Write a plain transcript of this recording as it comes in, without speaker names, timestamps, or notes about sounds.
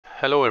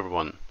Hello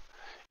everyone.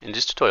 In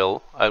this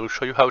tutorial, I will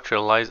show you how to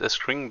realize a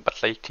string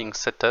backlighting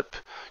setup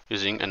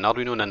using an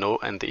Arduino Nano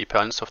and the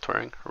Hyperion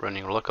software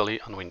running locally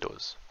on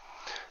Windows.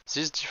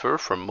 This differs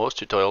from most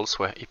tutorials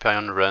where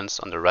Hyperion runs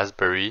on the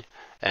Raspberry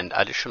and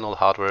additional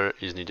hardware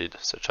is needed,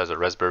 such as a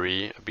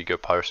Raspberry, a bigger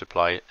power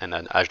supply, and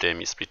an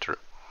HDMI splitter.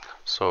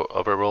 So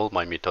overall,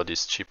 my method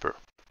is cheaper.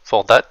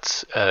 For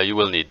that, you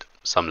will need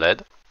some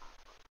LED,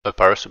 a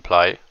power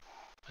supply,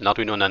 an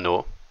Arduino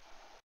Nano,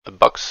 a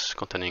box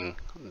containing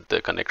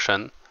the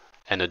connection,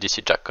 and a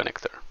DC jack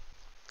connector.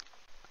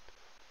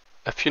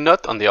 A few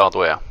notes on the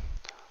hardware.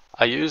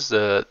 I use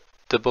the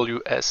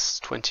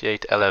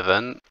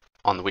WS2811,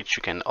 on which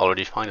you can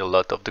already find a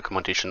lot of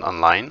documentation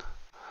online,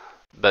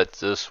 but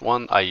this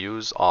one I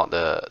use are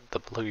the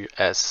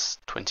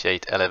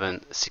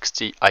WS2811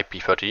 60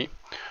 IP30,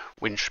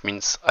 which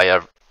means I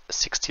have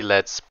 60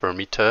 LEDs per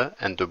meter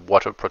and the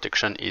water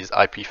protection is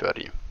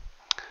IP30.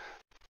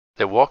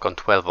 They work on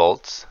 12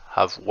 volts,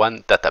 have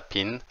one data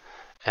pin,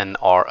 and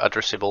are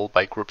addressable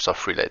by groups of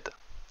 3 LED.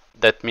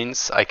 That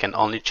means I can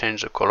only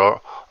change the color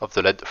of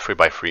the LED 3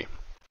 by 3.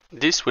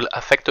 This will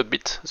affect a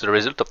bit the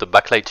result of the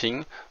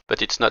backlighting,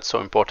 but it's not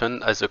so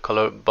important as the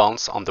color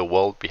bounces on the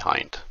wall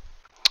behind.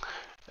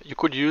 You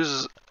could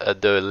use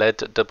the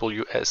LED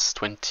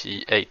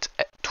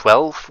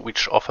WS2812,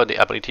 which offer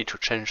the ability to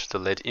change the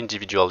LED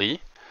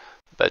individually,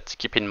 but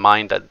keep in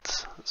mind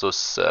that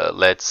those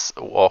LEDs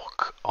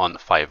work on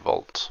 5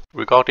 volts.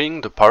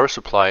 Regarding the power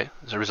supply,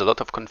 there is a lot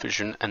of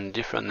confusion and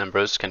different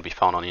numbers can be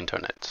found on the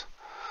internet.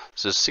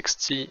 The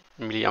 60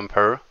 mA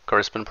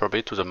correspond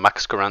probably to the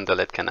max current the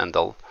LED can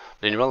handle.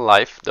 But in real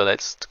life, the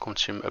LEDs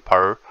consume a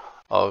power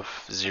of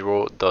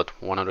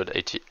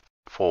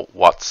 0.184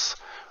 watts,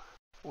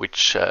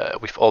 which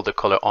with all the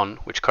color on,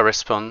 which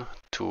correspond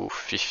to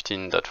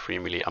 15.3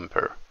 mA.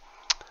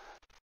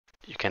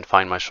 You can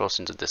find my source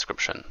in the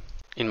description.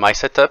 In my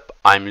setup,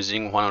 I'm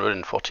using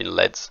 114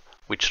 LEDs,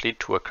 which lead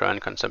to a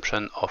current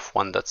consumption of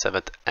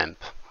 1.7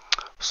 amp.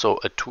 So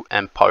a 2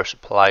 amp power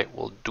supply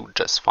will do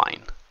just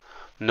fine.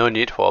 No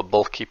need for a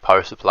bulky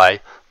power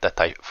supply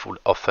that I fool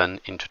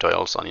often in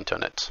tutorials on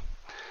internet.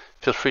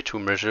 Feel free to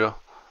measure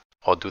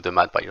or do the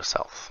math by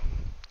yourself.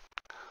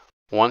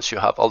 Once you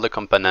have all the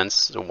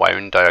components, the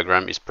wiring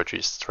diagram is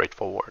pretty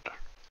straightforward.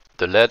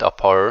 The LED are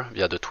powered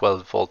via the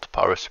 12 volt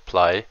power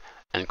supply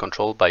and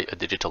controlled by a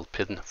digital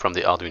pin from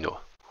the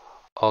Arduino.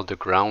 All the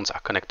grounds are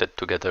connected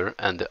together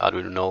and the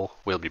Arduino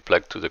will be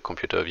plugged to the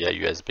computer via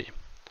USB.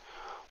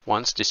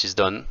 Once this is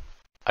done,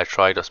 I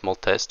tried a small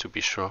test to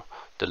be sure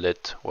the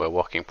LEDs were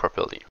working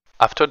properly.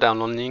 After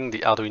downloading the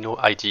Arduino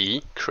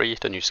IDE,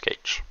 create a new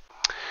sketch.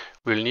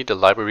 We'll need a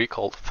library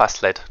called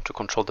FastLED to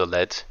control the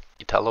LED.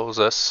 It allows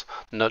us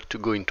not to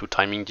go into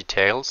timing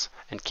details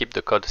and keep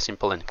the code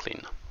simple and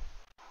clean.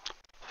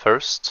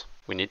 First,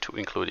 we need to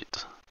include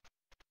it.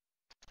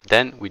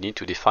 Then we need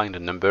to define the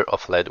number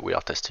of LED we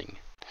are testing.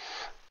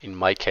 In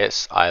my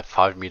case, I have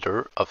 5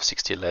 meters of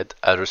 60 LED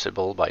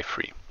addressable by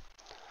 3.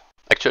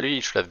 Actually,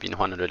 it should have been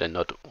 100 and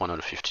not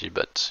 150,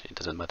 but it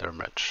doesn't matter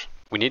much.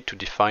 We need to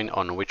define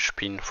on which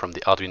pin from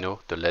the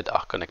Arduino the LED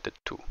are connected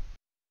to.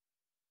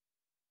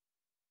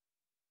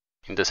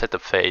 In the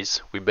setup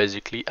phase, we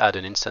basically add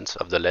an instance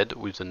of the LED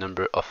with the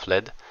number of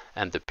LED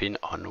and the pin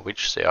on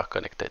which they are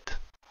connected.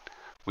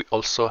 We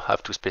also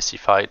have to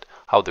specify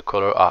how the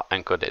colors are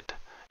encoded,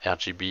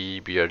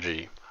 RGB,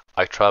 BRG.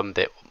 I tried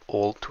them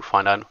all to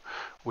find out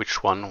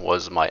which one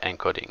was my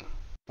encoding.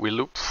 We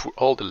loop through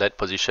all the LED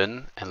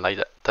position and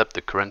light up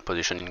the current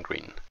position in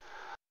green.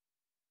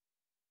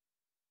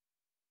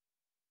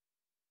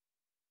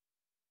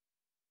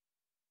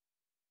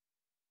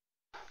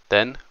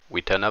 Then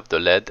we turn up the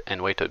LED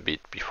and wait a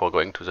bit before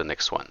going to the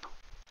next one.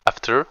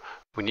 After,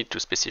 we need to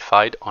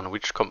specify on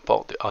which COM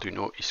port the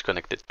Arduino is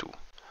connected to.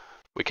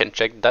 We can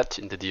check that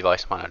in the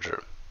device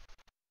manager.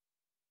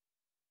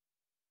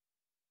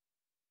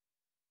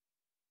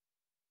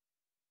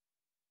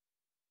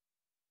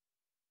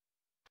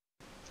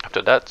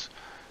 After that,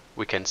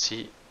 we can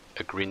see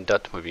a green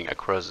dot moving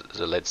across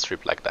the LED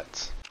strip like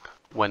that.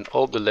 When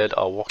all the LED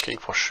are working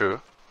for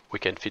sure, we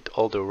can fit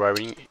all the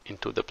wiring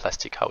into the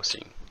plastic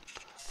housing.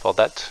 For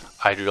that,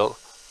 I drill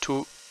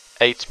 2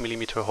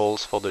 8mm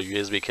holes for the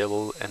USB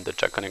cable and the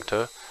jack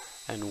connector,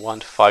 and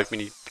one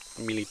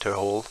 5mm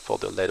hole for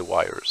the LED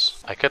wires.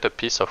 I cut a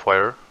piece of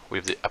wire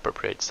with the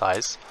appropriate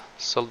size,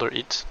 solder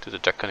it to the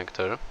jack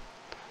connector.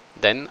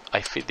 Then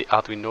I feed the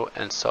Arduino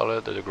and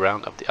solder the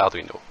ground of the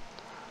Arduino.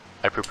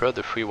 I prepare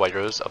the 3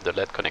 wires of the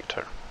LED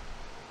connector.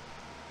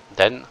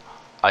 Then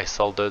I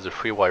solder the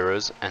 3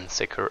 wires and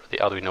secure the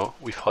Arduino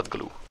with hot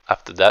glue.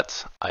 After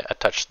that, I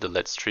attach the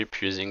LED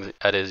strip using the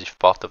adhesive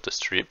part of the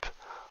strip.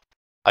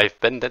 I've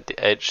bended the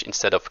edge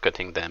instead of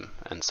cutting them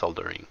and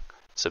soldering.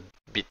 It's a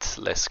bit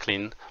less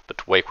clean,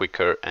 but way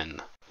quicker,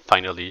 and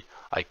finally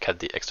I cut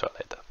the extra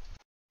LED.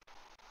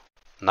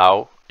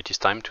 Now it is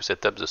time to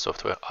set up the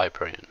software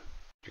Hyperion.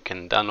 You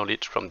can download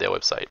it from their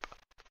website,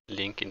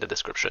 link in the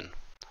description.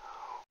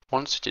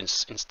 Once it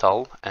is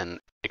installed and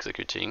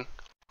executing,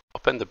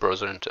 open the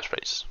browser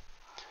interface.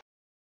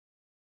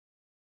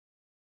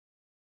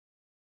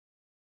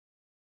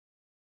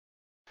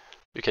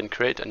 You can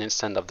create an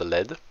instance of the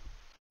LED,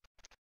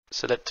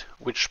 select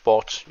which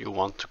port you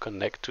want to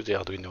connect to the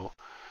Arduino.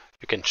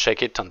 You can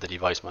check it on the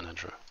device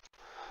manager.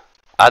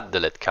 Add the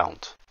LED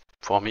count.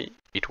 For me,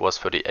 it was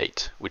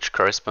 38, which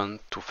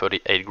corresponds to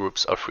 38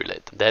 groups of free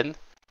LED. Then,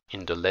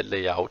 in the LED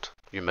layout,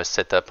 you must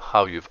set up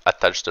how you've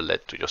attached the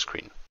LED to your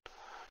screen.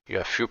 You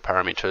have few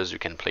parameters you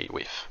can play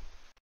with.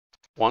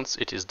 Once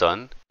it is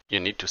done, you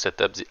need to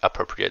set up the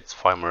appropriate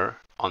firmware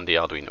on the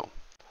Arduino.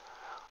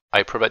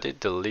 I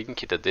provided the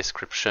link in the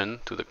description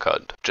to the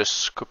code.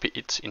 Just copy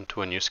it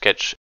into a new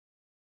sketch.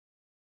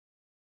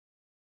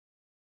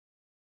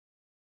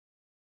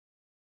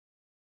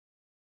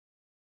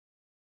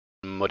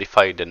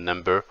 Modify the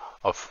number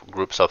of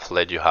groups of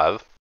LED you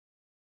have,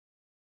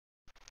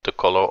 the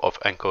color of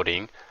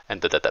encoding,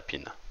 and the data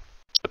pin.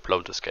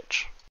 Upload the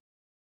sketch.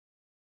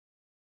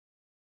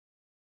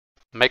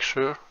 Make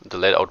sure the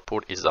LED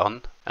output is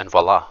on, and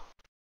voila!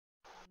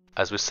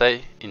 As we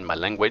say in my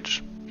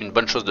language, une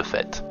bonne chose de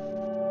faite.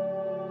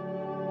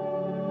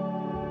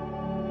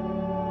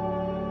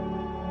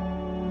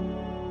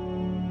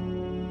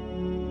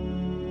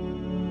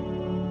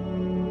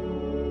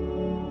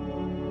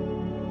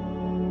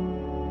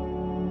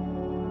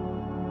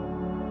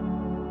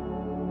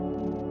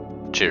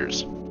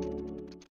 Cheers.